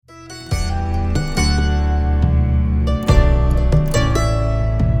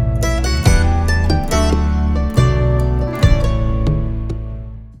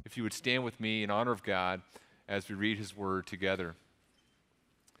stand with me in honor of God as we read his word together.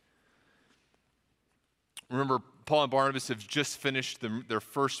 Remember, Paul and Barnabas have just finished their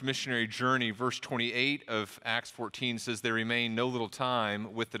first missionary journey. Verse 28 of Acts 14 says they remained no little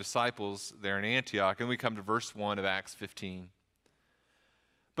time with the disciples there in Antioch. And we come to verse 1 of Acts 15.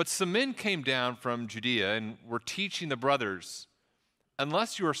 But some men came down from Judea and were teaching the brothers,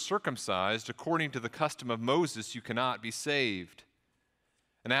 unless you are circumcised according to the custom of Moses, you cannot be saved.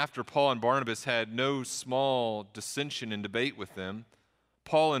 And after Paul and Barnabas had no small dissension and debate with them,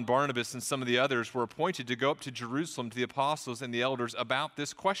 Paul and Barnabas and some of the others were appointed to go up to Jerusalem to the apostles and the elders about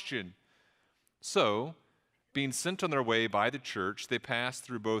this question. So, being sent on their way by the church, they passed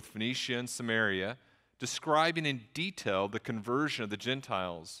through both Phoenicia and Samaria, describing in detail the conversion of the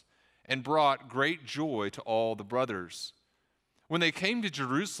Gentiles, and brought great joy to all the brothers. When they came to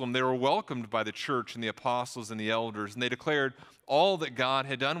Jerusalem, they were welcomed by the church and the apostles and the elders, and they declared all that God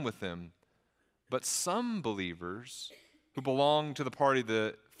had done with them. But some believers who belonged to the party of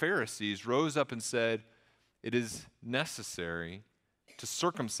the Pharisees rose up and said, "It is necessary to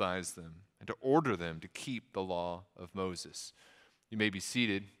circumcise them and to order them to keep the law of Moses." You may be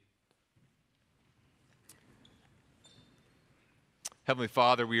seated. Heavenly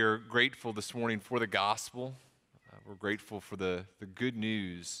Father, we are grateful this morning for the gospel. We're grateful for the good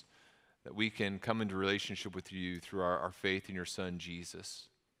news that we can come into relationship with you through our faith in your Son, Jesus.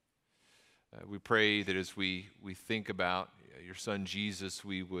 We pray that as we think about your Son, Jesus,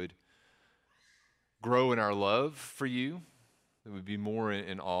 we would grow in our love for you, that we'd be more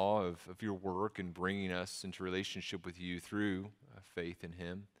in awe of your work in bringing us into relationship with you through faith in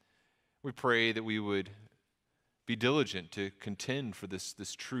him. We pray that we would be diligent to contend for this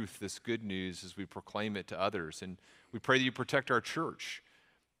truth, this good news, as we proclaim it to others. And we pray that you protect our church,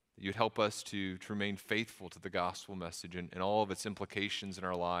 that you'd help us to remain faithful to the gospel message and all of its implications in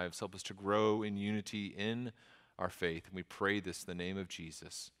our lives. Help us to grow in unity in our faith. And we pray this in the name of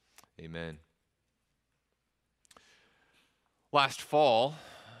Jesus. Amen. Last fall,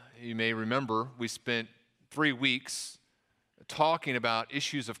 you may remember, we spent 3 weeks talking about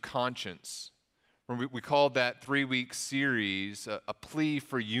issues of conscience. We called that 3-week series a plea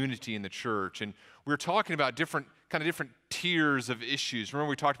for unity in the church. And we were talking about different tiers of issues. Remember,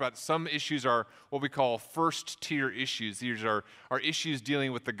 we talked about some issues are what we call first-tier issues. These are issues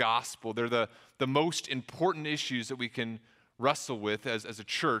dealing with the gospel. They're the most important issues that we can wrestle with as a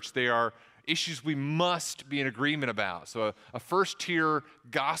church. They are issues we must be in agreement about. So a first-tier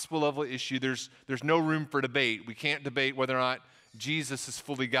gospel-level issue, there's no room for debate. We can't debate whether or not Jesus is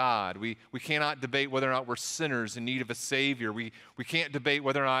fully God. We cannot debate whether or not we're sinners in need of a Savior. We can't debate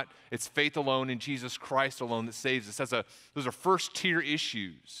whether or not it's faith alone in Jesus Christ alone that saves us. Those are first-tier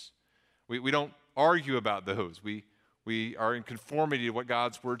issues. We don't argue about those. We are in conformity to what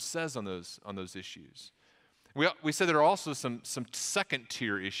God's Word says on those issues. We said there are also some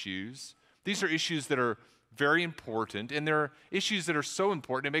second-tier issues. These are issues that are very important, and they're issues that are so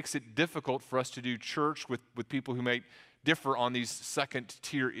important it makes it difficult for us to do church with people who may differ on these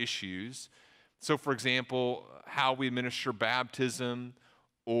second-tier issues. So, for example, how we administer baptism,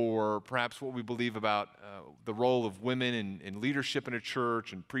 or perhaps what we believe about the role of women in leadership in a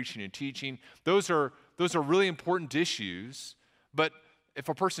church and preaching and teaching. Those are really important issues, but if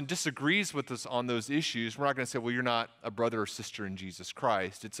a person disagrees with us on those issues, we're not going to say, well, you're not a brother or sister in Jesus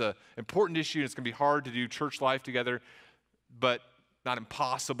Christ. It's an important issue, and it's going to be hard to do church life together, but not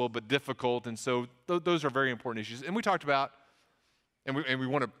impossible, but difficult. And so those are very important issues. And we talked about, and we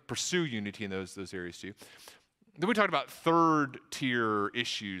want to pursue unity in those areas too. Then we talked about third-tier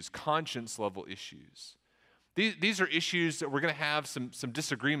issues, conscience-level issues. These are issues that we're going to have some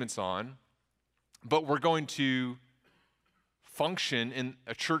disagreements on, but we're going to function in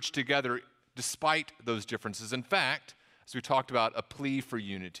a church together despite those differences. In fact, as we talked about a plea for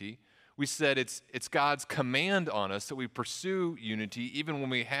unity, we said it's God's command on us that we pursue unity even when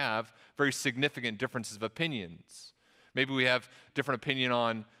we have very significant differences of opinions. Maybe we have different opinion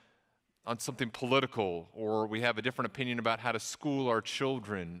on something political, or we have a different opinion about how to school our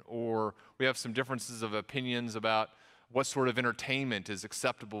children, or we have some differences of opinions about what sort of entertainment is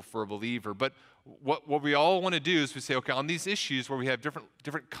acceptable for a believer. But what we all want to do is we say, okay, on these issues where we have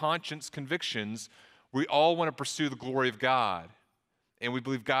different conscience convictions, we all want to pursue the glory of God. And we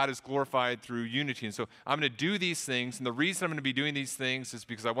believe God is glorified through unity. And so I'm going to do these things, and the reason I'm going to be doing these things is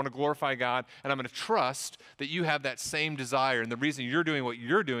because I want to glorify God, and I'm going to trust that you have that same desire. And the reason you're doing what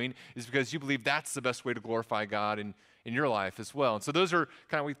you're doing is because you believe that's the best way to glorify God in your life as well. And so those are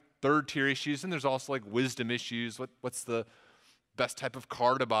kind of third-tier issues, and there's also like wisdom issues. What's the best type of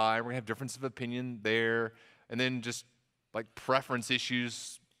car to buy? We're going to have difference of opinion there. And then just like preference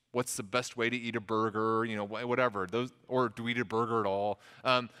issues, what's the best way to eat a burger, whatever. Or do we eat a burger at all?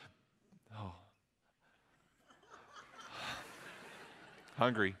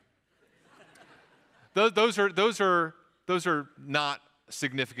 Hungry. Those are not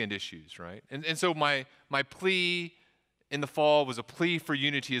significant issues, right? And so my plea in the fall was a plea for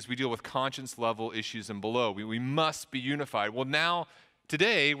unity as we deal with conscience level issues and below. We must be unified. Well, now,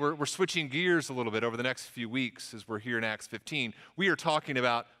 today, we're switching gears a little bit over the next few weeks as we're here in Acts 15. We are talking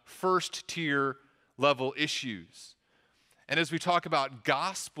about first tier level issues. And as we talk about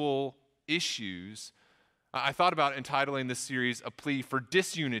gospel issues, I thought about entitling this series A Plea for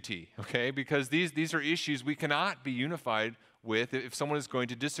Disunity, okay? Because these are issues we cannot be unified with if someone is going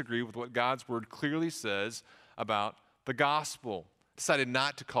to disagree with what God's word clearly says about the gospel. Decided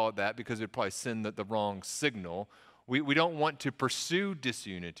not to call it that because it would probably send the wrong signal. We don't want to pursue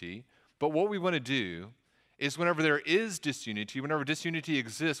disunity, but what we want to do is whenever there is disunity, whenever disunity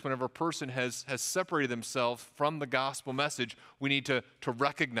exists, whenever a person has separated themselves from the gospel message, we need to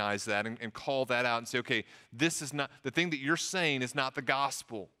recognize that and call that out and say, okay, this is not, the thing that you're saying is not the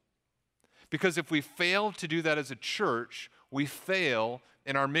gospel. Because if we fail to do that as a church, we fail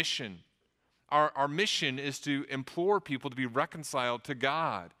in our mission. Our mission is to implore people to be reconciled to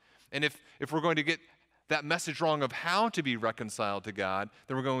God. And if we're going to get that message wrong of how to be reconciled to God,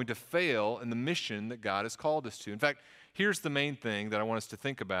 then we're going to fail in the mission that God has called us to. In fact, here's the main thing that I want us to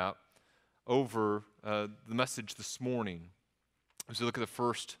think about over the message this morning as we look at the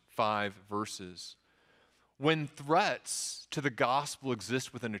first 5 verses. When threats to the gospel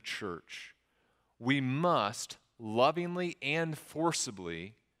exist within a church, we must lovingly and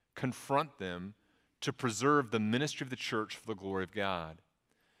forcibly confront them to preserve the ministry of the church for the glory of God.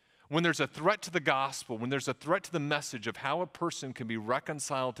 When there's a threat to the gospel, when there's a threat to the message of how a person can be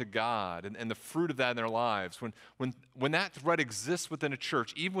reconciled to God and the fruit of that in their lives, when that threat exists within a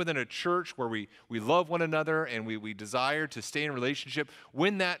church, even within a church where we love one another and we desire to stay in a relationship,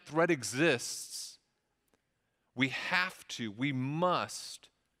 when that threat exists, we must,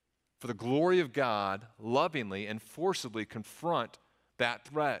 for the glory of God, lovingly and forcibly confront that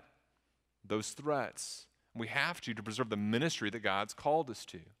threat, those threats. We have to preserve the ministry that God's called us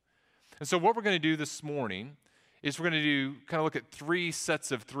to. And so what we're going to do this morning is we're going to look at 3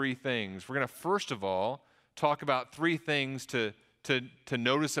 sets of 3 things. We're going to first of all talk about 3 things to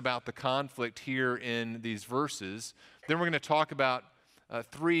notice about the conflict here in these verses. Then we're going to talk about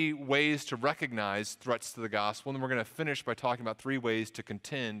 3 ways to recognize threats to the gospel. And then we're going to finish by talking about 3 ways to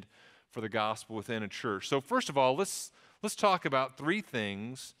contend for the gospel within a church. So first of all, let's talk about 3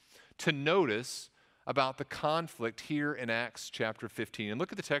 things to notice about the conflict here in Acts chapter 15. And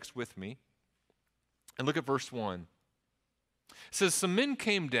look at the text with me and look at verse 1. It says, some men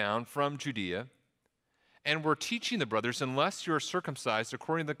came down from Judea and were teaching the brothers, unless you are circumcised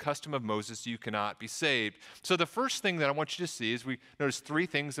according to the custom of Moses, you cannot be saved. So the first thing that I want you to see is we notice 3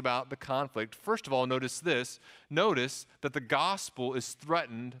 things about the conflict. First of all, notice this. Notice that the gospel is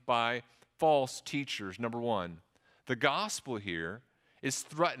threatened by false teachers, number 1. The gospel here is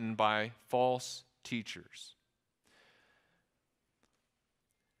threatened by false teachers.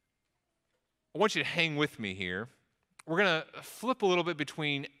 I want you to hang with me here. We're going to flip a little bit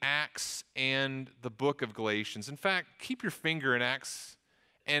between Acts and the book of Galatians. In fact, keep your finger in Acts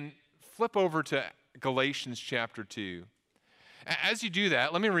and flip over to Galatians chapter 2. As you do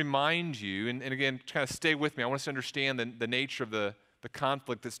that, let me remind you, and again, kind of stay with me. I want us to understand the nature of the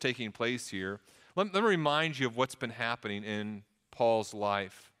conflict that's taking place here. Let me remind you of what's been happening in Paul's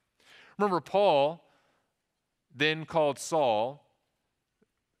life. Remember, Paul, then called Saul,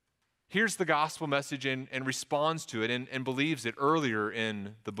 hears the gospel message and responds to it and believes it earlier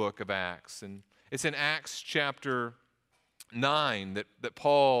in the book of Acts. And it's in Acts chapter 9 that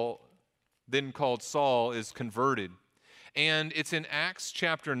Paul, then called Saul, is converted. And it's in Acts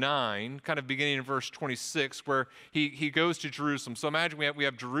chapter 9, kind of beginning in verse 26, where he goes to Jerusalem. So imagine we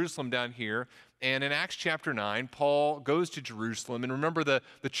have Jerusalem down here. And in Acts chapter 9, Paul goes to Jerusalem. And remember, the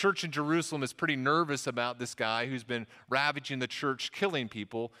church in Jerusalem is pretty nervous about this guy who's been ravaging the church, killing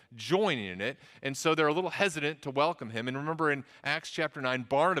people, joining in it. And so they're a little hesitant to welcome him. And remember, in Acts chapter 9,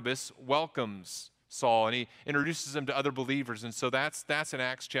 Barnabas welcomes Saul, and he introduces him to other believers. And so that's in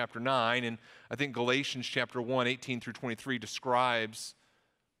Acts chapter 9. And I think Galatians chapter 1, 18 through 23 describes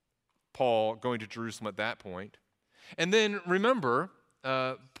Paul going to Jerusalem at that point. And then remember,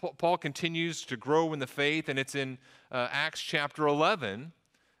 Paul continues to grow in the faith, and it's in Acts chapter 11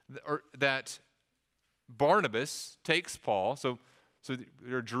 that Barnabas takes Paul. So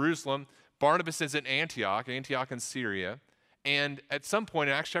they're in Jerusalem. Barnabas is in Antioch in Syria. And at some point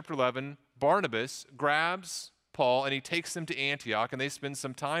in Acts chapter 11, Barnabas grabs Paul, and he takes them to Antioch, and they spend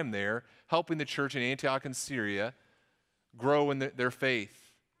some time there helping the church in Antioch and Syria grow in their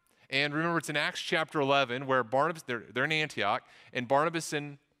faith. And remember, it's in Acts chapter 11 where Barnabas, they're in Antioch, and Barnabas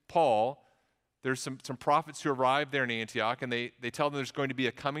and Paul, there's some prophets who arrive there in Antioch, and they tell them there's going to be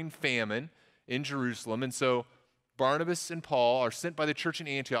a coming famine in Jerusalem. And so Barnabas and Paul are sent by the church in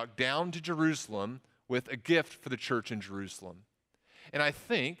Antioch down to Jerusalem with a gift for the church in Jerusalem. And I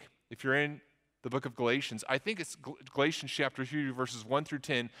think, if you're in the book of Galatians, I think it's Galatians chapter 2, verses 1 through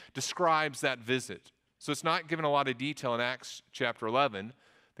 10, describes that visit. So it's not given a lot of detail in Acts chapter 11.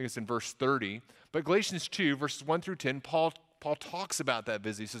 I think it's in verse 30. But Galatians 2, verses 1 through 10, Paul talks about that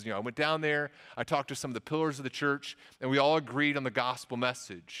visit. He says, I went down there, I talked to some of the pillars of the church, and we all agreed on the gospel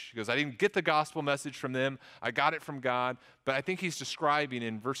message. He goes, I didn't get the gospel message from them, I got it from God, but I think he's describing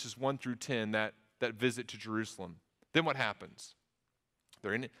in verses 1 through 10 that visit to Jerusalem. Then what happens?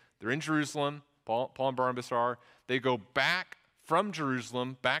 They're in Jerusalem, Paul and Barnabas are. They go back from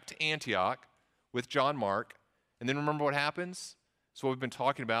Jerusalem, back to Antioch with John Mark, and then remember what happens? It's what we've been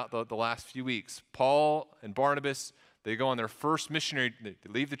talking about the last few weeks. Paul and Barnabas, they go on their first missionary, they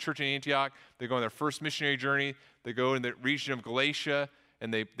leave the church in Antioch, they go on their first missionary journey, they go in the region of Galatia,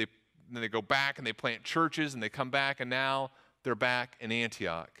 and then they go back and they plant churches, and they come back, and now they're back in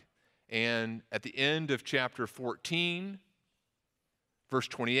Antioch. And at the end of chapter 14, verse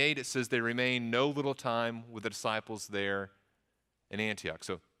 28, it says they remained no little time with the disciples there in Antioch.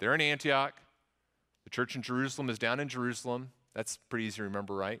 So they're in Antioch. The church in Jerusalem is down in Jerusalem. That's pretty easy to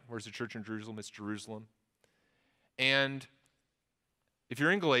remember, right? Where's the church in Jerusalem? It's Jerusalem. And if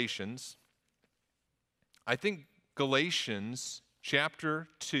you're in Galatians, I think Galatians chapter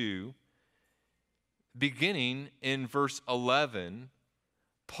 2, beginning in verse 11,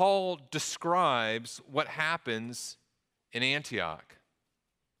 Paul describes what happens in Antioch.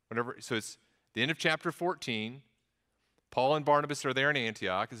 So it's the end of chapter 14. Paul and Barnabas are there in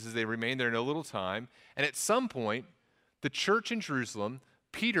Antioch. It says they remain there no little time. And at some point, the church in Jerusalem,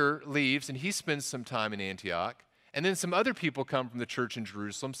 Peter leaves and he spends some time in Antioch. And then some other people come from the church in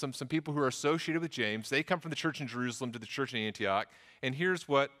Jerusalem, some people who are associated with James. They come from the church in Jerusalem to the church in Antioch. And here's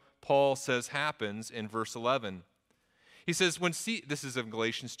what Paul says happens in verse 11. He says, this is in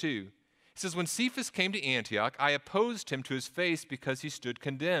Galatians 2. He says, when Cephas came to Antioch, I opposed him to his face because he stood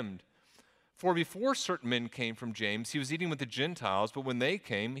condemned. For before certain men came from James, he was eating with the Gentiles, but when they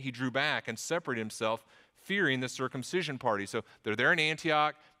came, he drew back and separated himself, fearing the circumcision party. So they're there in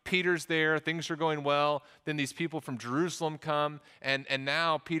Antioch, Peter's there, things are going well. Then these people from Jerusalem come, and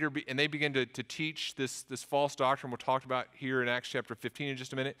now Peter, and they begin to teach this false doctrine we'll talk about here in Acts chapter 15 in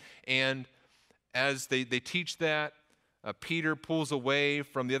just a minute. And as they teach that, Peter pulls away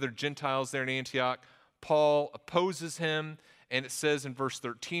from the other Gentiles there in Antioch. Paul opposes him, and it says in verse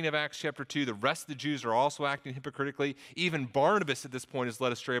 13 of Acts chapter 2, the rest of the Jews are also acting hypocritically. Even Barnabas at this point is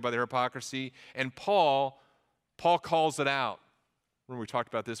led astray by their hypocrisy, and Paul calls it out. Remember we talked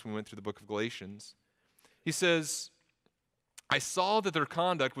about this when we went through the book of Galatians. He says, I saw that their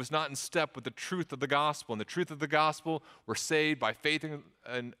conduct was not in step with the truth of the gospel, and the truth of the gospel were saved by faith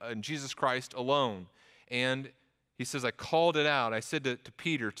in Jesus Christ alone. And he says, I called it out. I said to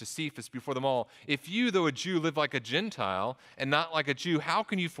Peter, to Cephas, before them all, if you, though a Jew, live like a Gentile and not like a Jew, how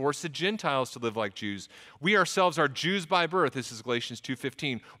can you force the Gentiles to live like Jews? We ourselves are Jews by birth. This is Galatians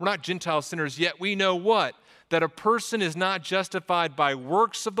 2:15. We're not Gentile sinners, yet we know what? That a person is not justified by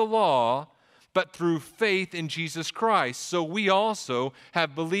works of the law, but through faith in Jesus Christ. So we also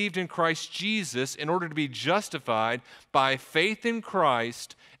have believed in Christ Jesus in order to be justified by faith in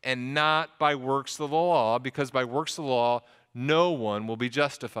Christ and not by works of the law, because by works of the law, no one will be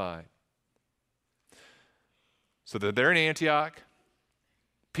justified. So they're there in Antioch.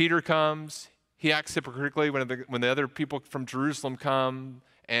 Peter comes. He acts hypocritically when the other people from Jerusalem come,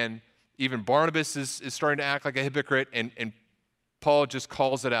 and even Barnabas is starting to act like a hypocrite, and Paul just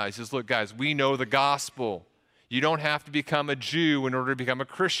calls it out. He says, look, guys, we know the gospel. You don't have to become a Jew in order to become a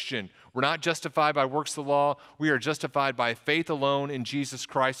Christian. We're not justified by works of the law. We are justified by faith alone in Jesus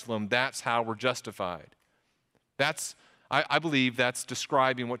Christ alone. That's how we're justified. I believe that's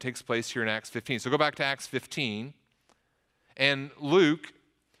describing what takes place here in Acts 15. So go back to Acts 15. And Luke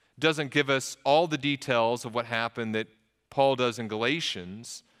doesn't give us all the details of what happened that Paul does in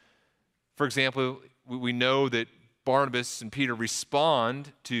Galatians. For example, we know that Barnabas and Peter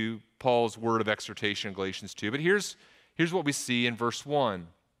respond to Paul's word of exhortation in Galatians 2. But here's what we see in verse 1.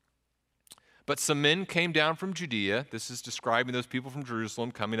 But some men came down from Judea. This is describing those people from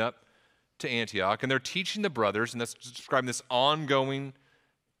Jerusalem coming up to Antioch. And they're teaching the brothers, and that's describing this ongoing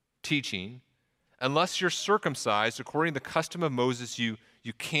teaching, unless you're circumcised according to the custom of Moses, you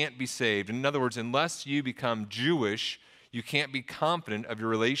can't be saved. In other words, unless you become Jewish, you can't be confident of your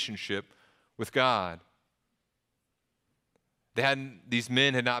relationship with God. These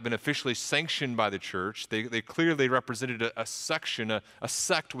men had not been officially sanctioned by the church. They clearly represented a section, a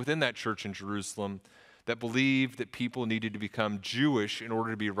sect within that church in Jerusalem that believed that people needed to become Jewish in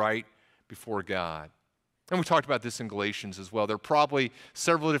order to be right before God. And we talked about this in Galatians as well. There are probably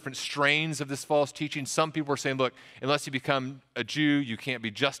several different strains of this false teaching. Some people are saying, look, unless you become a Jew, you can't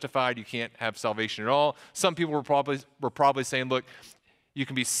be justified, you can't have salvation at all. Some people were probably saying, look, you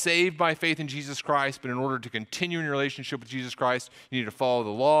can be saved by faith in Jesus Christ, but in order to continue in your relationship with Jesus Christ, you need to follow the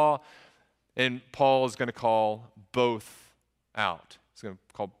law. And Paul is going to call both out. He's going to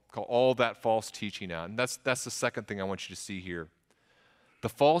call all that false teaching out. And that's the second thing I want you to see here. The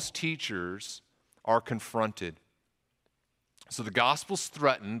false teachers are confronted. So the gospel's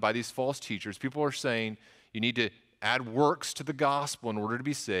threatened by these false teachers. People are saying you need to add works to the gospel in order to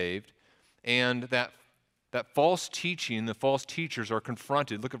be saved. And that false teaching, the false teachers are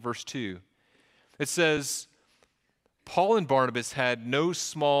confronted. Look at verse 2. It says, Paul and Barnabas had no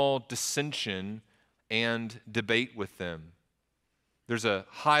small dissension and debate with them. There's a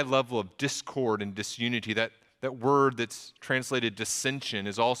high level of discord and disunity. That word that's translated dissension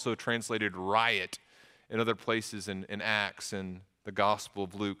is also translated riot in other places in Acts and the Gospel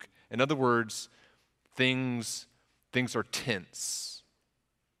of Luke. In other words, things are tense.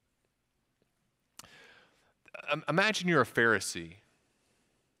 Imagine you're a Pharisee,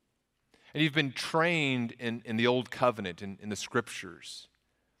 and you've been trained in the Old Covenant, in the Scriptures,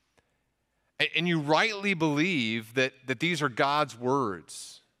 and you rightly believe that these are God's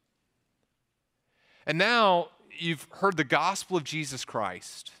words. And now you've heard the gospel of Jesus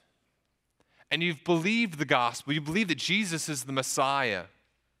Christ, and you've believed the gospel. You believe that Jesus is the Messiah.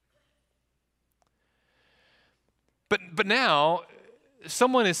 But now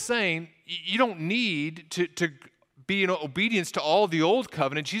someone is saying, you don't need to be in obedience to all of the old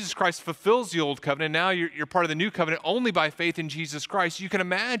covenant. Jesus Christ fulfills the old covenant. Now you're part of the new covenant only by faith in Jesus Christ. You can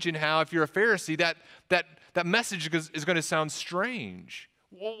imagine how, if you're a Pharisee, that message is going to sound strange.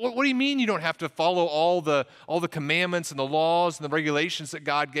 What do you mean you don't have to follow all the commandments and the laws and the regulations that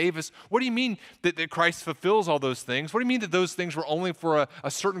God gave us? What do you mean that Christ fulfills all those things? What do you mean that those things were only for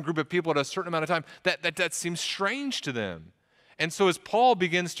a certain group of people at a certain amount of time? That seems strange to them. And so as Paul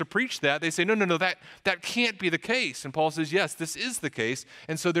begins to preach that, they say, no, that can't be the case. And Paul says, yes, this is the case.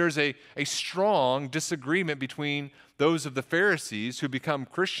 And so there's a strong disagreement between those of the Pharisees who become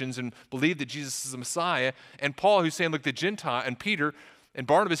Christians and believe that Jesus is the Messiah, and Paul, who's saying, look, the Gentile, and Peter and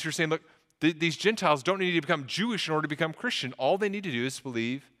Barnabas, who are saying, look, these Gentiles don't need to become Jewish in order to become Christian. All they need to do is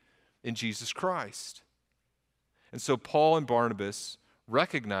believe in Jesus Christ. And so Paul and Barnabas,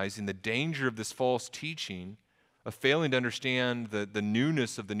 recognizing the danger of this false teaching, of failing to understand the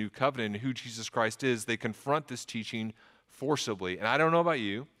newness of the new covenant and who Jesus Christ is, they confront this teaching forcibly. And I don't know about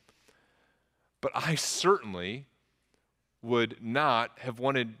you, but I certainly would not have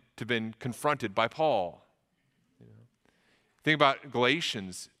wanted to have been confronted by Paul. Think about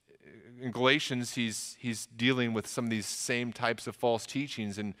Galatians. In Galatians, he's dealing with some of these same types of false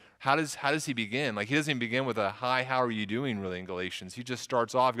teachings. And how does he begin? Like, he doesn't even begin with a, hi, how are you doing, really, in Galatians. He just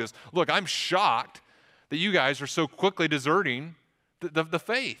starts off, he goes, look, I'm shocked that you guys are so quickly deserting the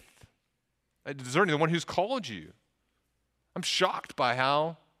faith, deserting the one who's called you. I'm shocked by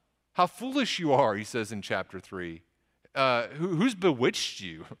how foolish you are, he says in chapter 3. Who's bewitched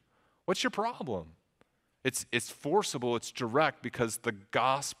you? What's your problem? It's forcible, it's direct, because the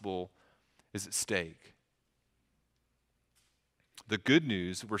gospel is at stake. The good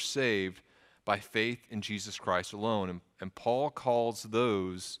news, we're saved by faith in Jesus Christ alone. And Paul calls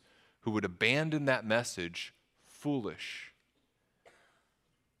those who would abandon that message foolish.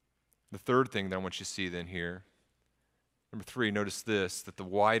 The third thing that I want you to see then here, number 3, notice this, that the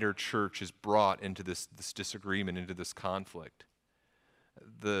wider church is brought into this disagreement, into this conflict.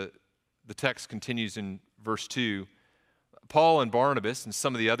 The text continues in verse 2. Paul and Barnabas and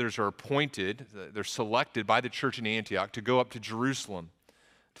some of the others are appointed, they're selected by the church in Antioch to go up to Jerusalem,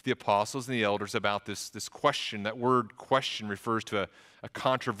 to the apostles and the elders about this question. That word question refers to a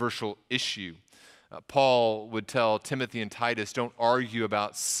controversial issue. Paul would tell Timothy and Titus, don't argue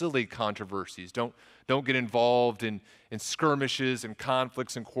about silly controversies. Don't get involved in skirmishes and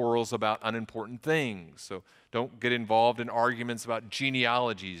conflicts and quarrels about unimportant things. So don't get involved in arguments about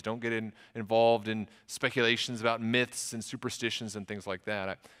genealogies. Don't get involved in speculations about myths and superstitions and things like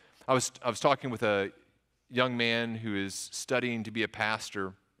that. I was talking with a young man who is studying to be a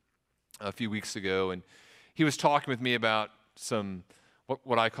pastor a few weeks ago, and he was talking with me about some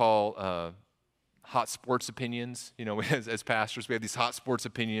what I call hot sports opinions. You know, as pastors, we have these hot sports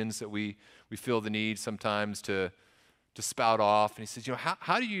opinions that we feel the need sometimes to spout off. And he says, you know,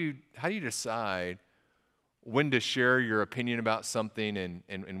 how do you decide when to share your opinion about something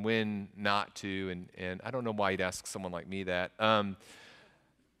and when not to? And I don't know why he'd ask someone like me that.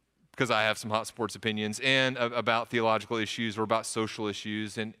 Because I have some hot sports opinions and about theological issues or about social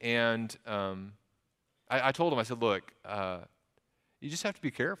issues. And I told him, I said, look, you just have to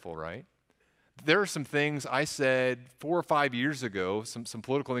be careful, right? There are some things I said 4 or 5 years ago, some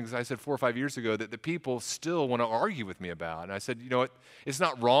political things I said 4 or 5 years ago that the people still want to argue with me about. And I said, you know what, it's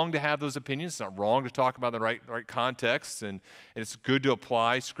not wrong to have those opinions. It's not wrong to talk about the right contexts, and it's good to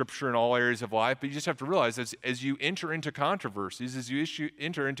apply Scripture in all areas of life. But you just have to realize as you enter into controversies, as you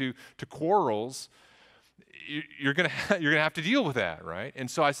enter into quarrels, you're going to have to deal with that, right?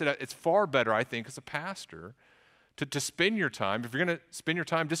 And so I said, it's far better, I think, as a pastor, to spend your time, if you're going to spend your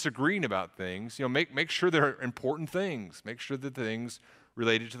time disagreeing about things, you know, make sure they're important things. Make sure that the things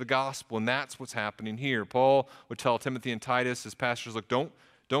related to the gospel, and that's what's happening here. Paul would tell Timothy and Titus as pastors, look,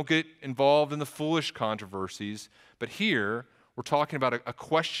 don't get involved in the foolish controversies. But here, we're talking about a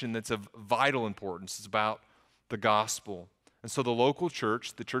question that's of vital importance. It's about the gospel. And so the local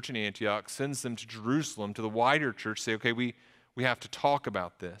church, the church in Antioch, sends them to Jerusalem, to the wider church, say, okay, we have to talk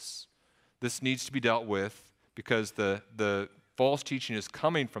about this. This needs to be dealt with, because the false teaching is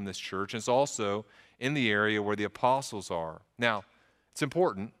coming from this church, and it's also in the area where the apostles are. Now, it's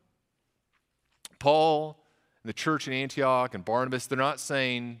important. Paul and the church in Antioch and Barnabas, they're not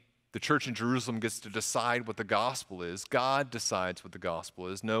saying the church in Jerusalem gets to decide what the gospel is. God decides what the gospel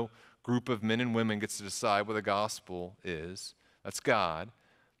is. No group of men and women gets to decide what the gospel is. That's God.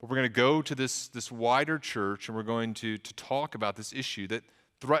 But we're going to go to this wider church, and we're going to talk about this issue that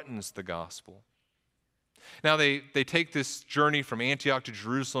threatens the gospel. Now, they take this journey from Antioch to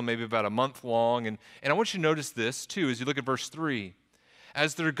Jerusalem, maybe about a month long. And I want you to notice this, too, as you look at verse 3.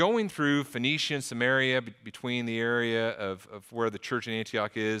 As they're going through Phoenicia and Samaria, between the area of where the church in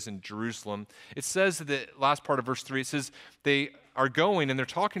Antioch is and Jerusalem, it says that the last part of verse 3, it says they are going and they're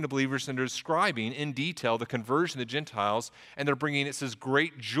talking to believers and they're describing in detail the conversion of the Gentiles, and they're bringing, it says,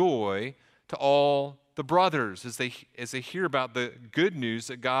 great joy to all the brothers. As they hear about the good news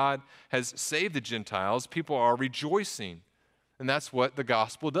that God has saved the Gentiles, people are rejoicing. And that's what the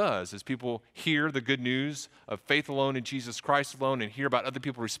gospel does. As people hear the good news of faith alone in Jesus Christ alone and hear about other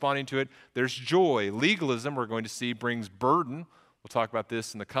people responding to it, there's joy. Legalism, we're going to see, brings burden. We'll talk about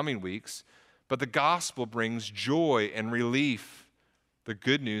this in the coming weeks. But the gospel brings joy and relief. The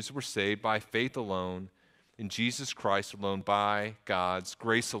good news that we're saved by faith alone in Jesus Christ alone, by God's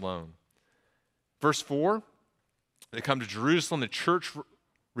grace alone. Verse 4, they come to Jerusalem. The church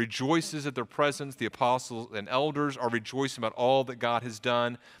rejoices at their presence. The apostles and elders are rejoicing about all that God has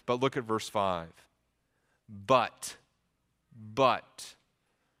done. But look at verse 5. But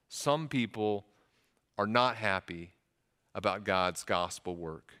some people are not happy about God's gospel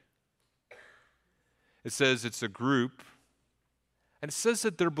work. It says it's a group, and it says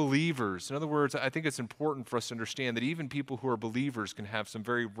that they're believers. In other words, I think it's important for us to understand that even people who are believers can have some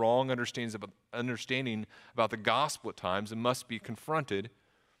very wrong understanding about the gospel at times and must be confronted.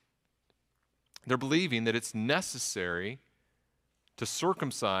 They're believing that it's necessary to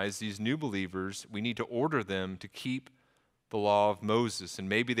circumcise these new believers. We need to order them to keep the law of Moses. And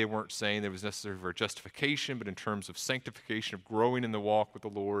maybe they weren't saying that it was necessary for justification, but in terms of sanctification, of growing in the walk with the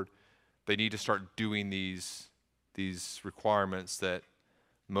Lord, they need to start doing these requirements that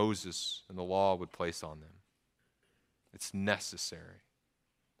Moses and the law would place on them. It's necessary.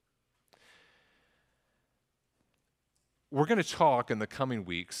 We're going to talk in the coming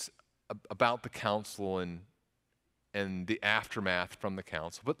weeks about the council and the aftermath from the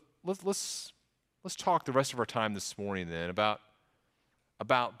council. But let's talk the rest of our time this morning then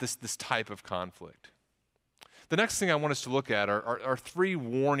about this type of conflict. The next thing I want us to look at are 3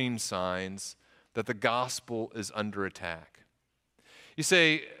 warning signs that the gospel is under attack. You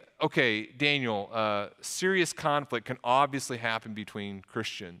say, okay, Daniel, serious conflict can obviously happen between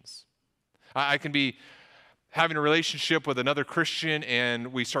Christians. I can be having a relationship with another Christian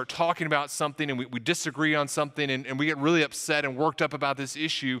and we start talking about something and we disagree on something and we get really upset and worked up about this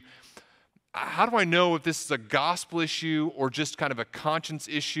issue. How do I know if this is a gospel issue or just kind of a conscience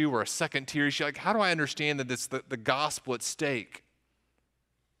issue or a second-tier issue? Like, how do I understand that it's the gospel at stake?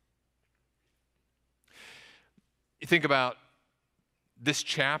 You think about this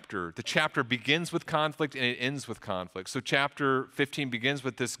chapter. The chapter begins with conflict and it ends with conflict. So chapter 15 begins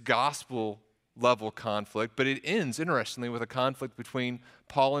with this gospel level conflict, but it ends, interestingly, with a conflict between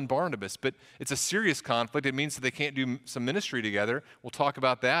Paul and Barnabas. But it's a serious conflict. It means that they can't do some ministry together. We'll talk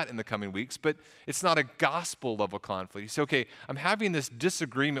about that in the coming weeks, but it's not a gospel level conflict. You say, okay, I'm having this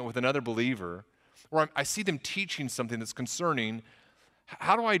disagreement with another believer, or I see them teaching something that's concerning.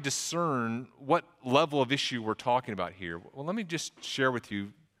 How do I discern what level of issue we're talking about here? Well, let me just share with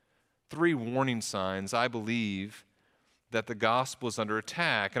you 3 warning signs I believe that the gospel is under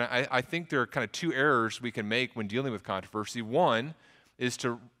attack. And I think there are kind of 2 errors we can make when dealing with controversy. One is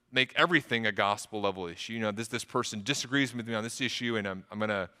to make everything a gospel level issue. You know, this person disagrees with me on this issue, and I'm going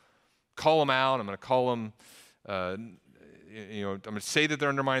to call them out. I'm going to call them, I'm going to say that they're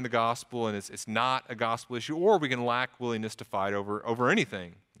undermining the gospel, and it's not a gospel issue. Or we can lack willingness to fight over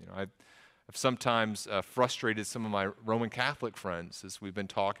anything. You know, I've sometimes frustrated some of my Roman Catholic friends as we've been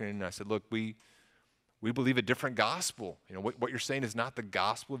talking, and I said, look, we believe a different gospel. You know, what you're saying is not the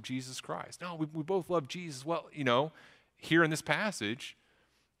gospel of Jesus Christ. No, we both love Jesus. Well, you know, here in this passage,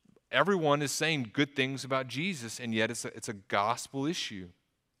 everyone is saying good things about Jesus, and yet it's a gospel issue.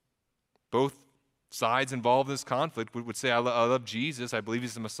 Both sides involved in this conflict would say, I love Jesus, I believe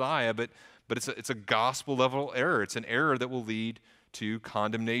he's the Messiah, but it's a gospel level error. It's an error that will lead to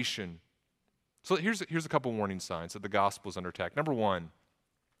condemnation. So here's a couple warning signs that the gospel is under attack. Number 1,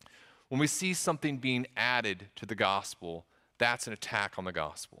 when we see something being added to the gospel, that's an attack on the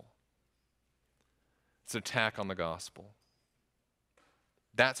gospel. It's an attack on the gospel.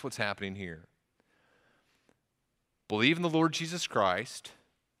 That's what's happening here. Believe in the Lord Jesus Christ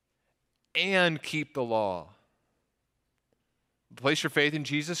and keep the law. Place your faith in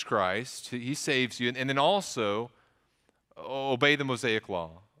Jesus Christ. He saves you. And then also obey the Mosaic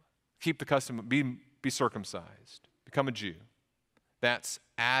law. Keep the custom, be circumcised. Become a Jew. That's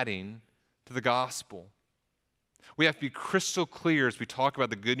adding to the gospel. We have to be crystal clear as we talk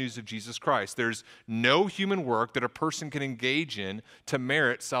about the good news of Jesus Christ. There's no human work that a person can engage in to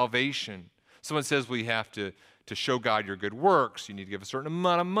merit salvation. Someone says, well, you have to show God your good works. You need to give a certain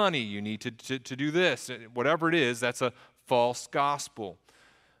amount of money. You need to do this. Whatever it is, that's a false gospel.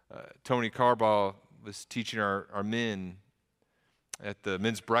 Tony Carbaugh was teaching our men at the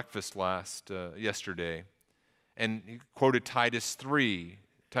men's breakfast yesterday. And he quoted Titus 3.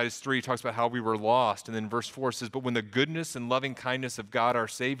 Titus 3 talks about how we were lost. And then verse 4 says, but when the goodness and loving kindness of God our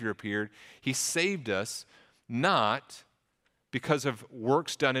Savior appeared, he saved us not because of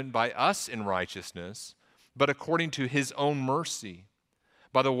works done by us in righteousness, but according to his own mercy,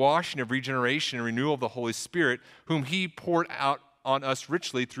 by the washing of regeneration and renewal of the Holy Spirit, whom he poured out on us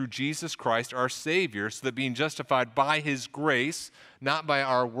richly through Jesus Christ our Savior, so that being justified by his grace, not by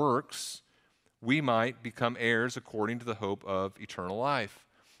our works, we might become heirs according to the hope of eternal life.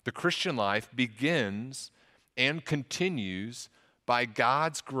 The Christian life begins and continues by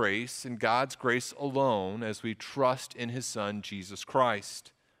God's grace and God's grace alone as we trust in his Son, Jesus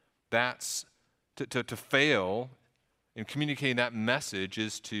Christ. That's to fail in communicating that message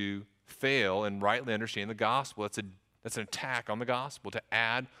is to fail in rightly understanding the gospel. That's an attack on the gospel, to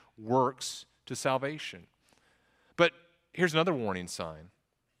add works to salvation. But here's another warning sign.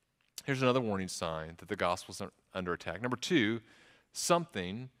 Here's another warning sign that the gospel is under attack. Number 2,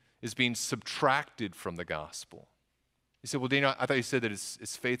 something is being subtracted from the gospel. You say, well, Daniel, I thought you said that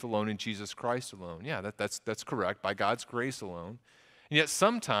it's faith alone in Jesus Christ alone. Yeah, that's correct, by God's grace alone. And yet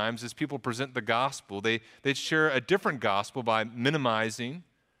sometimes as people present the gospel, they share a different gospel by minimizing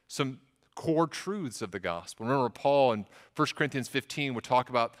some core truths of the gospel. Remember Paul in 1 Corinthians 15 would talk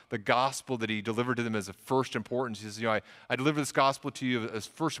about the gospel that he delivered to them as of first importance. He says, I delivered this gospel to you as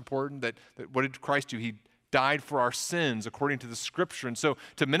first important, that what did Christ do? He died for our sins according to the scripture. And so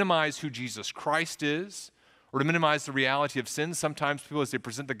to minimize who Jesus Christ is, or to minimize the reality of sin, sometimes people, as they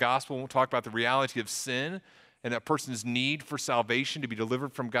present the gospel, won't talk about the reality of sin and a person's need for salvation to be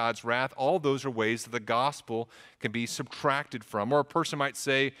delivered from God's wrath. All those are ways that the gospel can be subtracted from. Or a person might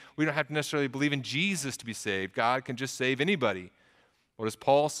say, we don't have to necessarily believe in Jesus to be saved. God can just save anybody. What does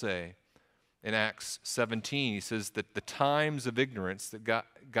Paul say in Acts 17? He says that the times of ignorance that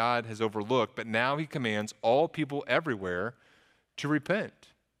God has overlooked, but now he commands all people everywhere to repent.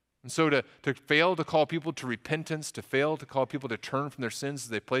 And so to fail to call people to repentance, to fail to call people to turn from their sins as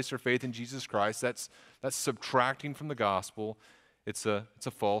they place their faith in Jesus Christ, that's subtracting from the gospel. It's a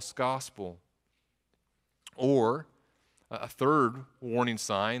false gospel. Or a third warning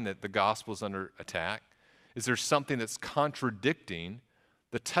sign that the gospel is under attack is there's something that's contradicting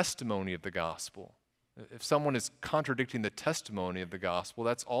the testimony of the gospel. If someone is contradicting the testimony of the gospel,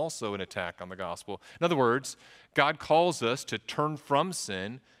 that's also an attack on the gospel. In other words, God calls us to turn from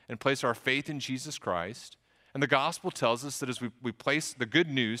sin and place our faith in Jesus Christ. And the gospel tells us that as we place, the good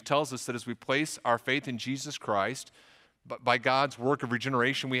news tells us that as we place our faith in Jesus Christ, by God's work of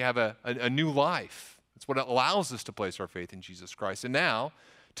regeneration, we have a new life. That's what allows us to place our faith in Jesus Christ. And now,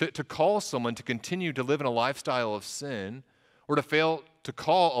 to call someone to continue to live in a lifestyle of sin, or to fail to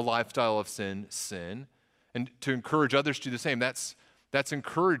call a lifestyle of sin, and to encourage others to do the same, that's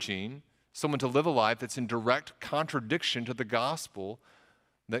encouraging someone to live a life that's in direct contradiction to the gospel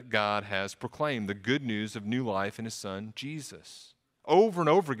that God has proclaimed, the good news of new life in his Son, Jesus. Over and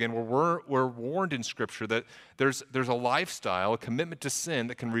over again, we're warned in Scripture that there's a lifestyle, a commitment to sin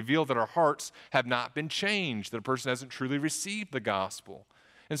that can reveal that our hearts have not been changed, that a person hasn't truly received the gospel.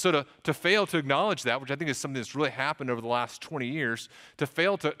 And so to fail to acknowledge that, which I think is something that's really happened over the last 20 years, to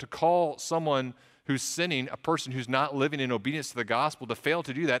fail to call someone who's sinning a person who's not living in obedience to the gospel, to fail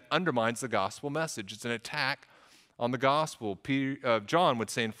to do that undermines the gospel message. It's an attack on the gospel. John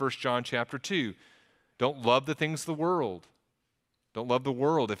would say in 1 John chapter 2, don't love the things of the world. Don't love the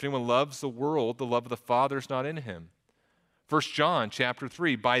world. If anyone loves the world, the love of the Father is not in him. 1 John chapter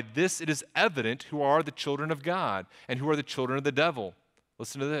 3, by this it is evident who are the children of God and who are the children of the devil.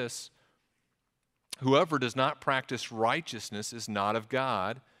 Listen to this. Whoever does not practice righteousness is not of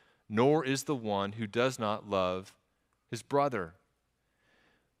God, nor is the one who does not love his brother.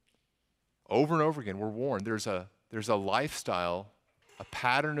 Over and over again, we're warned there's a lifestyle, a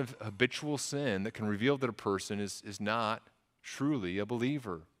pattern of habitual sin that can reveal that a person is not truly a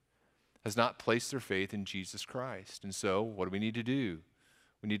believer, has not placed their faith in Jesus Christ. And so, what do we need to do?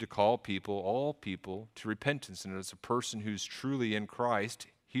 We need to call people, all people, to repentance. And as a person who's truly in Christ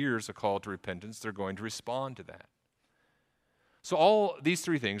hears a call to repentance, they're going to respond to that. So all these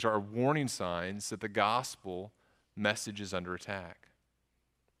three things are warning signs that the gospel message is under attack.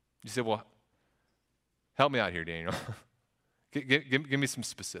 You say, well, help me out here, Daniel. Give me some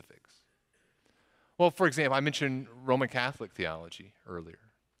specifics. Well, for example, I mentioned Roman Catholic theology earlier.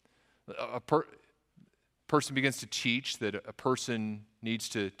 A person begins to teach that a person needs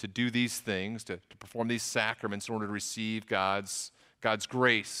to do these things, to perform these sacraments in order to receive God's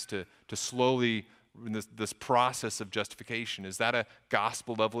grace, to slowly, in this process of justification. Is that a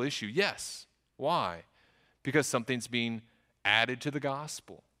gospel level issue? Yes. Why? Because something's being added to the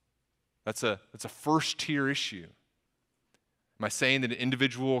gospel. That's a first tier issue. Am I saying that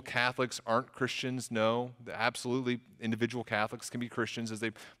individual Catholics aren't Christians? No, absolutely. Individual Catholics can be Christians as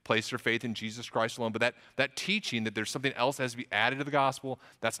they place their faith in Jesus Christ alone. But that teaching that there's something else that has to be added to the gospel,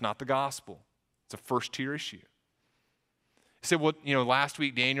 that's not the gospel. It's a first tier issue. You said, well, last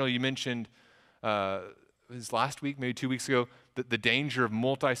week, Daniel, you mentioned, was last week, maybe 2 weeks ago, the danger of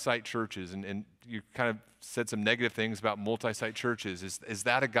multi-site churches, and you kind of said some negative things about multi-site churches. Is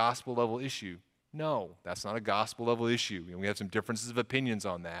that a gospel level issue? No, that's not a gospel level issue. We have some differences of opinions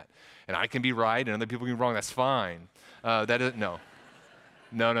on that. And I can be right and other people can be wrong. That's fine. No.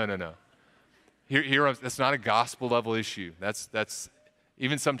 Here, that's not a gospel level issue. That's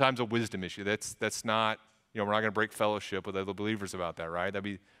even sometimes a wisdom issue. That's not, we're not going to break fellowship with other believers about that, right?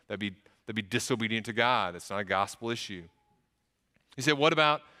 That'd be disobedient to God. That's not a gospel issue. You say, what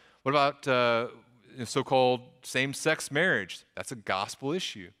about so-called same-sex marriage? That's a gospel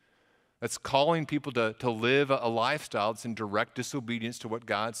issue. That's calling people to live a lifestyle that's in direct disobedience to what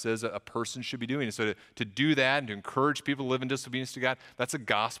God says a person should be doing. And so to do that and to encourage people to live in disobedience to God, that's a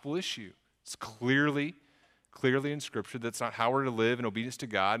gospel issue. It's clearly in Scripture that's not how we're to live in obedience to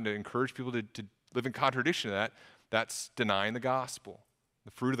God, and to encourage people to live in contradiction to that, that's denying the gospel,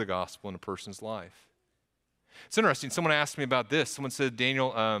 the fruit of the gospel in a person's life. It's interesting. Someone asked me about this. Someone said,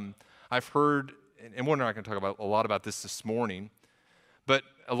 Daniel, I've heard, and we're not going to talk about a lot about this morning, but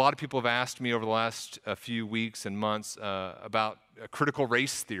a lot of people have asked me over the last few weeks and months about critical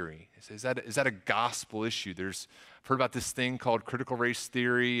race theory. Is that a gospel issue? I've heard about this thing called critical race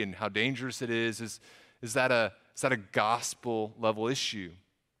theory and how dangerous it is. Is that a gospel level issue?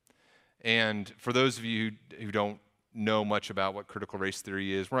 And for those of you who don't know much about what critical race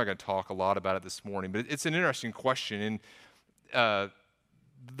theory is, we're not going to talk a lot about it this morning, but it's an interesting question. And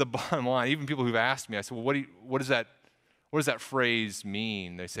the bottom line, even people who've asked me, I said, well, what does that phrase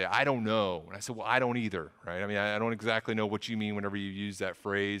mean? They say, I don't know. And I said, well, I don't either, right? I mean, I don't exactly know what you mean whenever you use that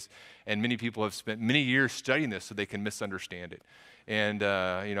phrase. And many people have spent many years studying this so they can misunderstand it. And,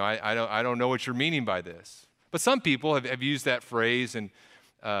 I don't know what you're meaning by this. But some people have used that phrase, and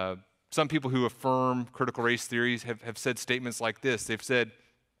some people who affirm critical race theories have said statements like this. They've said,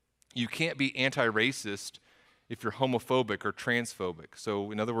 you can't be anti-racist if you're homophobic or transphobic.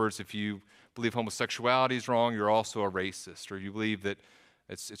 So in other words, if you believe homosexuality is wrong, you're also a racist, or you believe that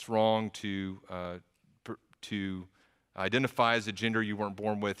it's wrong to identify as a gender you weren't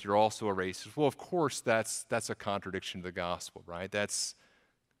born with, you're also a racist. Well, of course, that's a contradiction to the gospel, right? That's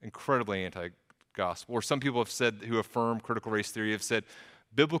incredibly anti-gospel. Or some people have said, who affirm critical race theory, have said,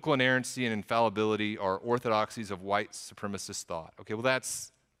 biblical inerrancy and infallibility are orthodoxies of white supremacist thought. Okay, well,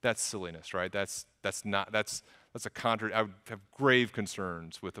 that's silliness, right? That's a I would have grave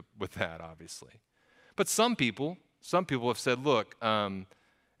concerns with that, obviously. But some people have said, look, and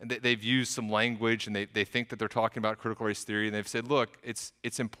they've used some language, and they think that they're talking about critical race theory, and they've said, look,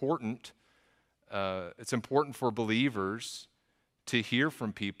 it's important for believers to hear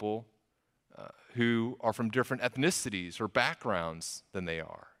from people who are from different ethnicities or backgrounds than they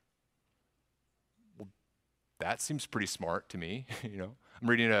are. Well, that seems pretty smart to me. I'm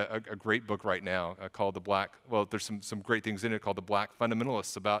reading a great book right now called there's some great things in it called The Black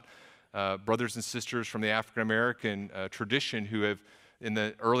Fundamentalists, about brothers and sisters from the African American tradition who have, in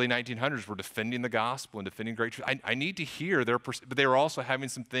the early 1900s, were defending the gospel and defending great truth. I need to hear their but they were also having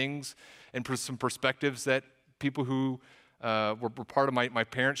some things and some perspectives that people who were part of my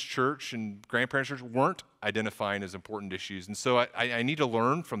parents' church and grandparents' church weren't identifying as important issues. And so I need to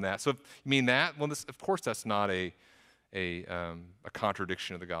learn from that. So if you mean that, well, of course that's not a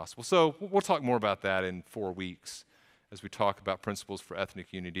contradiction of the gospel. So we'll talk more about that in 4 weeks as we talk about principles for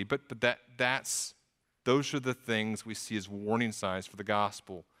ethnic unity. But those are the things we see as warning signs for the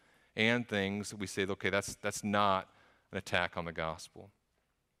gospel, and things that we say, okay, that's not an attack on the gospel.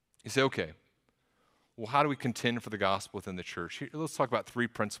 You say, okay, well, how do we contend for the gospel within the church? Here, let's talk about 3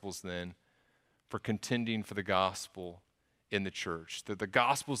 principles then for contending for the gospel in the church. The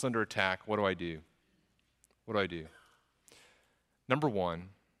gospel's under attack. What do I do? What do I do? Number 1,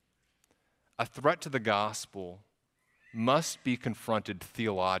 a threat to the gospel must be confronted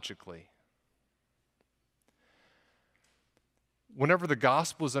theologically. Whenever the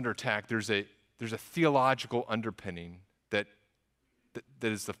gospel is under attack, there's a theological underpinning that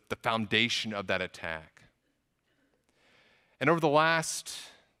is the foundation of that attack. And over the last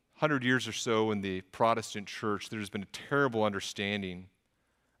 100 years or so in the Protestant church, there's been a terrible understanding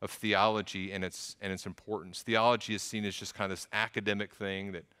of theology and its importance. Theology is seen as just kind of this academic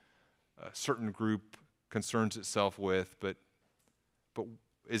thing that a certain group concerns itself with, but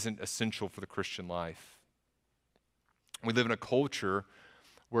isn't essential for the Christian life. We live in a culture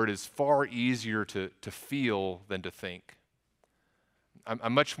where it is far easier to feel than to think.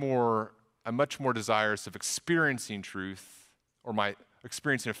 I'm much more desirous of experiencing truth, or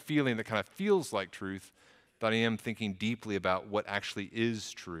experiencing a feeling that kind of feels like truth, than I am thinking deeply about what actually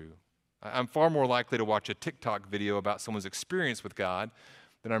is true. I'm far more likely to watch a TikTok video about someone's experience with God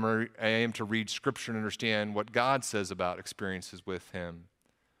than I am to read Scripture and understand what God says about experiences with Him.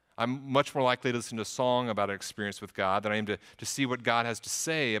 I'm much more likely to listen to a song about an experience with God than I am to see what God has to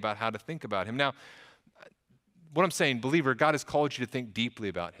say about how to think about Him. Now, what I'm saying, believer, God has called you to think deeply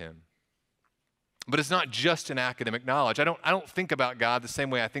about Him. But it's not just an academic knowledge. I don't think about God the same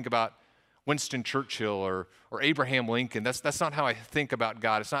way I think about Winston Churchill or Abraham Lincoln. That's not how I think about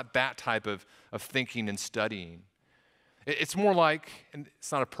God. It's not that type of thinking and studying. It's more like, and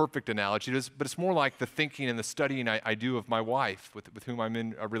it's not a perfect analogy, but it's more like the thinking and the studying I do of my wife with whom I'm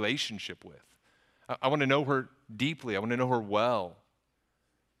in a relationship with. I want to know her deeply. I want to know her well.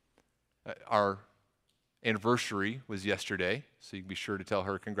 Our anniversary was yesterday, so you can be sure to tell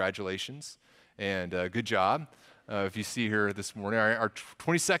her congratulations and good job. If you see her this morning, our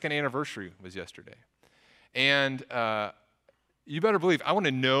 22nd anniversary was yesterday. And you better believe I want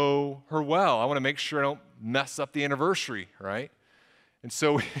to know her well. I want to make sure I don't mess up the anniversary, right? And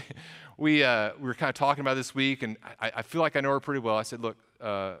so we were kind of talking about this week, and I feel like I know her pretty well. I said, look,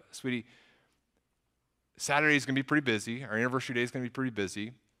 sweetie, Saturday is going to be pretty busy. Our anniversary day is going to be pretty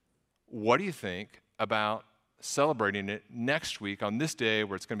busy. What do you think about celebrating it next week on this day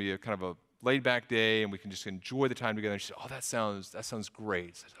where it's going to be a kind of a laid-back day and we can just enjoy the time together? And she said, oh, that sounds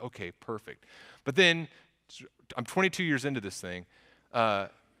great. I said, okay, perfect. But then I'm 22 years into this thing.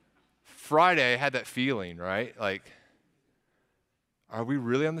 Friday, I had that feeling, right? Like, are we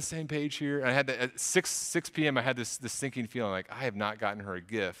really on the same page here? And I had that at 6 p.m. I had this sinking feeling like I have not gotten her a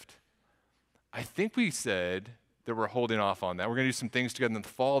gift. I think we said that we're holding off on that. We're going to do some things together in the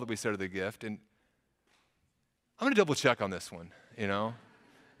fall that we said are the gift. And I'm going to double check on this one, you know?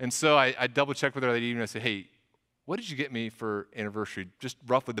 And so I double checked with her that evening. I said, hey, what did you get me for anniversary? Just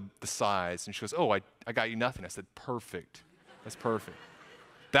roughly the size. And she goes, oh, I got you nothing. I said, perfect. That's perfect.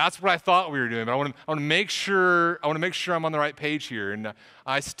 That's what I thought we were doing. But I want to make sure I'm on the right page here. And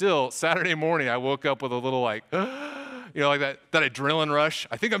Saturday morning, I woke up with a little like, like that adrenaline rush.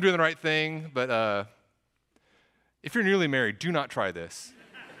 I think I'm doing the right thing. But if you're newly married, do not try this.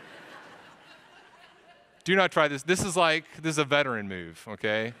 do not try this. This is a veteran move,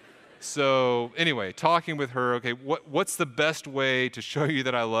 okay? So anyway, talking with her, okay, what's the best way to show you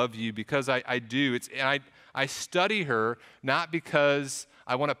that I love you? Because I do. I study her not because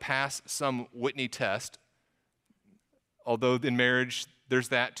I want to pass some Whitney test, although in marriage there's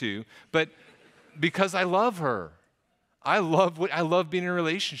that too, but because I love her. I love being in a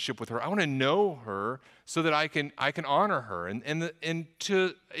relationship with her. I want to know her so that I can honor her. And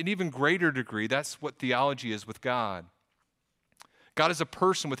to an even greater degree, that's what theology is with God. God is a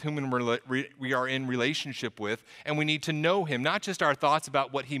person with whom we are in relationship with, and we need to know him, not just our thoughts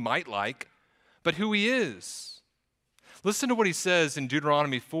about what he might like, but who he is. Listen to what he says in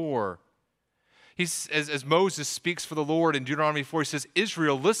Deuteronomy 4. As Moses speaks for the Lord in Deuteronomy 4, he says,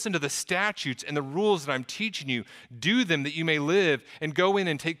 Israel, listen to the statutes and the rules that I'm teaching you. Do them that you may live, and go in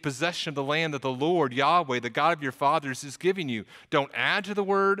and take possession of the land that the Lord, Yahweh, the God of your fathers, is giving you. Don't add to the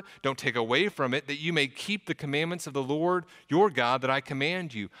word, don't take away from it, that you may keep the commandments of the Lord, your God, that I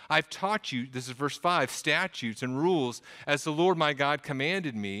command you. I've taught you, this is verse 5, statutes and rules, as the Lord my God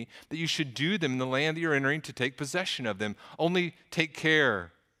commanded me, that you should do them in the land that you're entering to take possession of them. Only take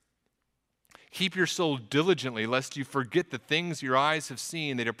care. Keep your soul diligently, lest you forget the things your eyes have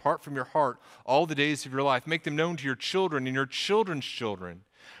seen. They depart from your heart all the days of your life. Make them known to your children and your children's children.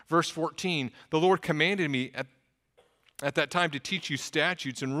 Verse 14, the Lord commanded me at that time to teach you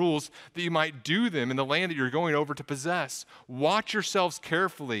statutes and rules that you might do them in the land that you're going over to possess. Watch yourselves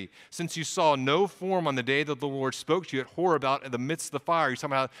carefully, since you saw no form on the day that the Lord spoke to you at Horeb out in the midst of the fire. You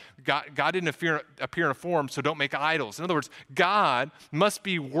somehow God didn't appear in a form, so don't make idols. In other words, God must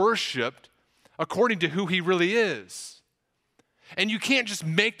be worshiped according to who he really is. And you can't just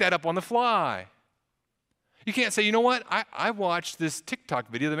make that up on the fly. You can't say, you know what, I watched this TikTok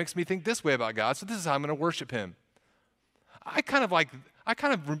video that makes me think this way about God, so this is how I'm going to worship him. I kind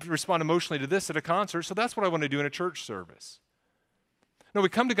of respond emotionally to this at a concert, so that's what I want to do in a church service. No, we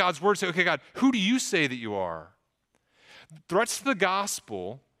come to God's word and say, okay, God, who do you say that you are? Threats to the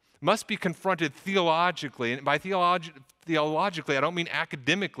gospel must be confronted theologically, and by theologically, I don't mean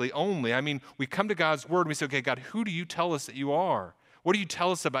academically only. I mean, we come to God's word and we say, okay, God, who do you tell us that you are? What do you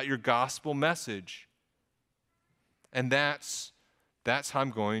tell us about your gospel message? And that's how I'm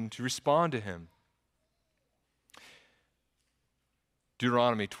going to respond to him.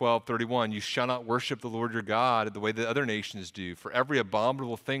 Deuteronomy 12:31, you shall not worship the Lord your God the way the other nations do. For every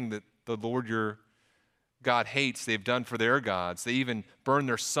abominable thing that the Lord your God hates, they've done for their gods. They even burn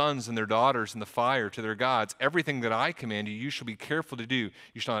their sons and their daughters in the fire to their gods. Everything that I command you, you shall be careful to do.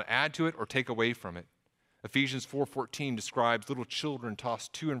 You shall not add to it or take away from it. Ephesians 4:14 describes little children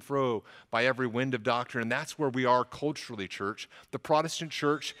tossed to and fro by every wind of doctrine, and that's where we are culturally, church. The Protestant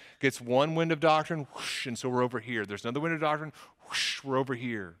church gets one wind of doctrine, whoosh, and so we're over here. There's another wind of doctrine, whoosh, we're over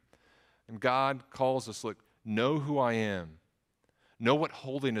here. And God calls us, look, know who I am. Know what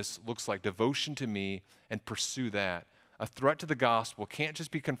holiness looks like, devotion to me, and pursue that. A threat to the gospel can't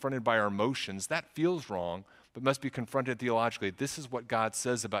just be confronted by our emotions. That feels wrong, but must be confronted theologically. This is what God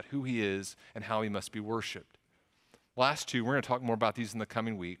says about who he is and how he must be worshiped. Last two, we're going to talk more about these in the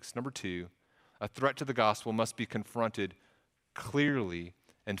coming weeks. Number 2, a threat to the gospel must be confronted clearly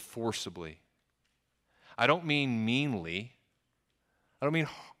and forcibly. I don't mean meanly. I don't mean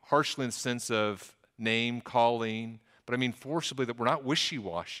harshly in the sense of name calling, but I mean forcibly, that we're not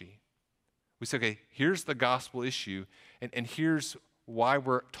wishy-washy. We say, okay, here's the gospel issue, and here's why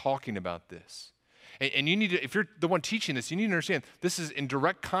we're talking about this. And you need to, if you're the one teaching this, you need to understand this is in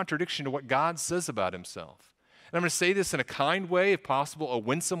direct contradiction to what God says about himself. And I'm going to say this in a kind way, if possible, a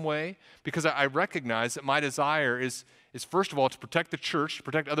winsome way, because I recognize that my desire is first of all to protect the church, to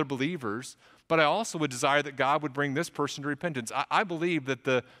protect other believers, but I also would desire that God would bring this person to repentance. I believe that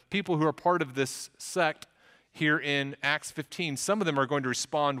the people who are part of this sect here in Acts 15, some of them are going to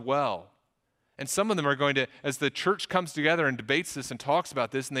respond well. And some of them are going to, as the church comes together and debates this and talks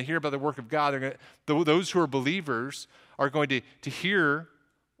about this and they hear about the work of God, those who are believers are going to hear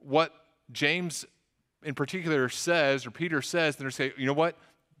what James in particular says, or Peter says, and they're saying, you know what?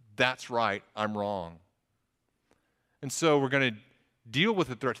 That's right, I'm wrong. And so we're going to deal with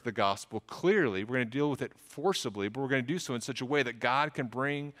the threat to the gospel clearly. We're going to deal with it forcibly, but we're going to do so in such a way that God can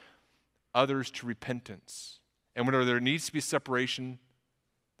bring others to repentance. And whenever there needs to be separation,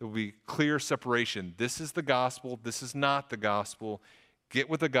 there will be clear separation. This is the gospel. This is not the gospel. Get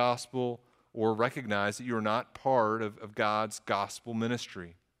with the gospel or recognize that you are not part of God's gospel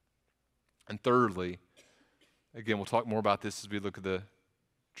ministry. And thirdly, again, we'll talk more about this as we look at the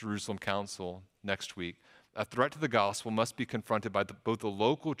Jerusalem Council next week. A threat to the gospel must be confronted by both the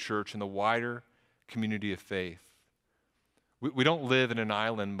local church and the wider community of faith. We don't live in an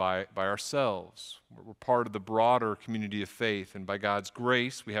island by ourselves. We're part of the broader community of faith, and by God's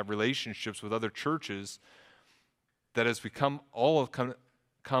grace, we have relationships with other churches that as we come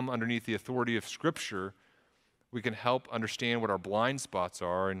underneath the authority of Scripture, we can help understand what our blind spots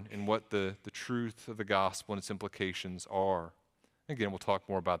are and what the truth of the gospel and its implications are. Again, we'll talk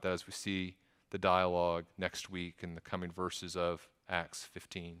more about that as we see the dialogue next week in the coming verses of Acts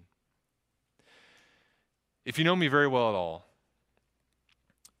 15. If you know me very well at all,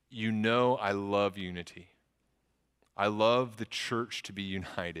 you know I love unity. I love the church to be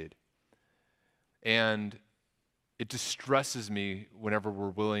united. And it distresses me whenever we're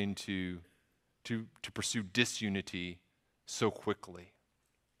willing to pursue disunity so quickly.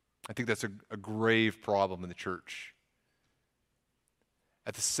 I think that's a grave problem in the church.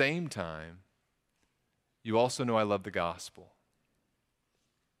 At the same time, you also know I love the gospel.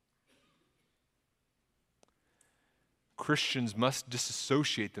 Christians must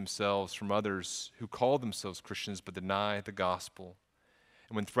disassociate themselves from others who call themselves Christians but deny the gospel.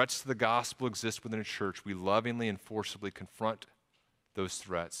 And when threats to the gospel exist within a church, we lovingly and forcibly confront those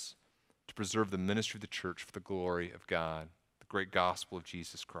threats to preserve the ministry of the church for the glory of God, the great gospel of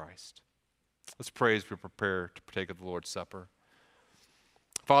Jesus Christ. Let's pray as we prepare to partake of the Lord's Supper.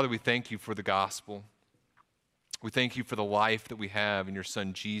 Father, we thank you for the gospel. We thank you for the life that we have in your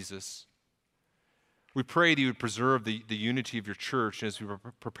Son, Jesus. We pray that you would preserve the unity of your church. And as we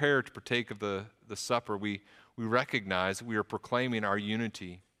prepare to partake of the supper, we recognize that we are proclaiming our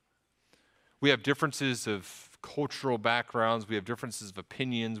unity. We have differences of cultural backgrounds. We have differences of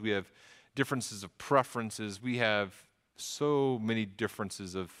opinions. We have differences of preferences. We have so many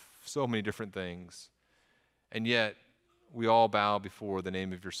differences of so many different things. And yet, we all bow before the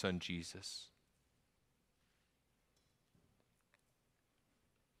name of your Son, Jesus.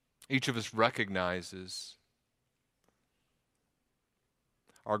 Each of us recognizes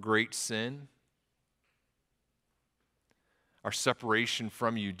our great sin, our separation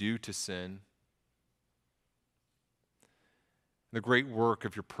from you due to sin, the great work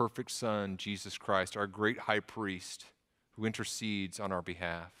of your perfect Son, Jesus Christ, our great high priest who intercedes on our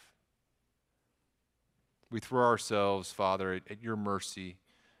behalf. We throw ourselves, Father, at your mercy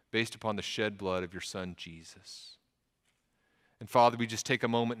based upon the shed blood of your Son, Jesus. And Father, we just take a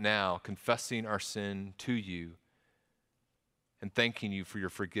moment now confessing our sin to you and thanking you for your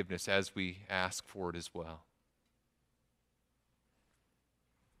forgiveness as we ask for it as well.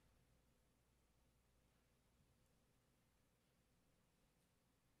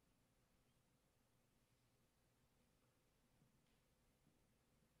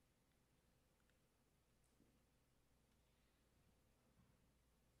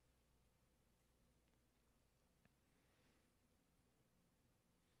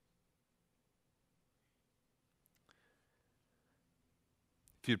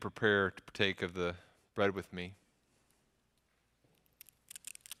 If you'd prepare to partake of the bread with me.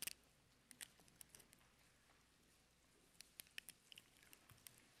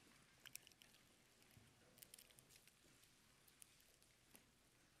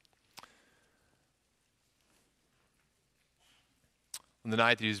 On the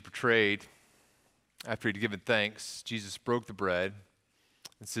night that he was betrayed, after he'd given thanks, Jesus broke the bread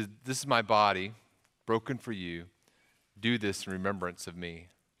and said, "This is my body, broken for you. Do this in remembrance of me."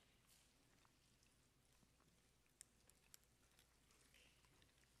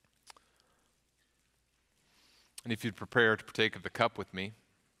 And if you'd prepare to partake of the cup with me,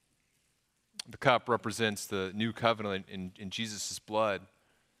 the cup represents the new covenant in Jesus' blood.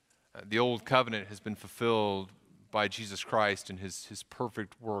 The old covenant has been fulfilled by Jesus Christ in his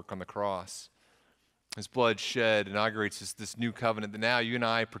perfect work on the cross. His blood shed inaugurates this new covenant that now you and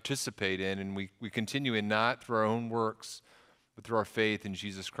I participate in, and we continue in not through our own works, but through our faith in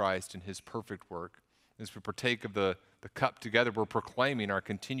Jesus Christ and his perfect work. As we partake of the cup together, we're proclaiming our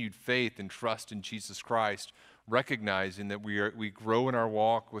continued faith and trust in Jesus Christ, recognizing that we grow in our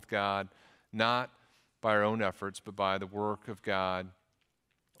walk with God, not by our own efforts, but by the work of God,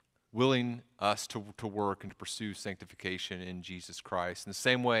 willing us to work and to pursue sanctification in Jesus Christ. In the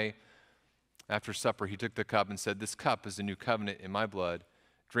same way, after supper, he took the cup and said, "This cup is a new covenant in my blood.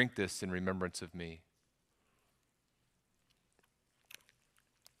 Drink this in remembrance of me."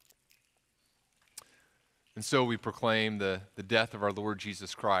 And so we proclaim the death of our Lord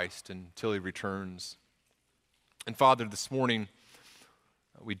Jesus Christ until he returns. And Father, this morning,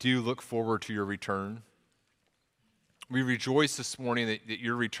 we do look forward to your return. We rejoice this morning that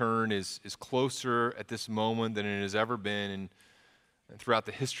your return is closer at this moment than it has ever been and throughout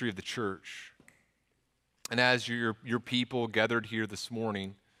the history of the church. And as your people gathered here this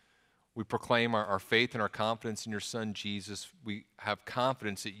morning, We proclaim our faith and our confidence in your Son, Jesus. We have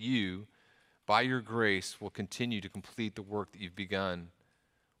confidence that you, by your grace, will continue to complete the work that you've begun.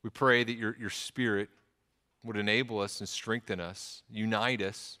 We pray that your Spirit would enable us and strengthen us, unite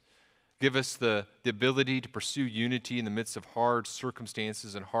us, give us the ability to pursue unity in the midst of hard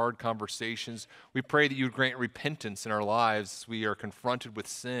circumstances and hard conversations. We pray that you would grant repentance in our lives as we are confronted with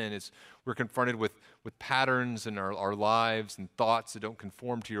sin, as we're confronted with patterns in our lives and thoughts that don't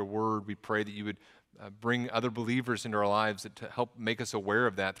conform to your word. We pray that you would bring other believers into our lives to help make us aware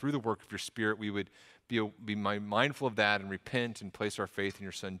of that. Through the work of your Spirit, we would be mindful of that and repent and place our faith in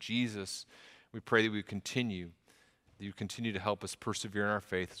your Son, Jesus. We pray that we would continue, that you continue to help us persevere in our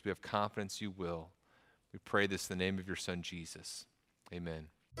faith as we have confidence you will. We pray this in the name of your Son, Jesus. Amen.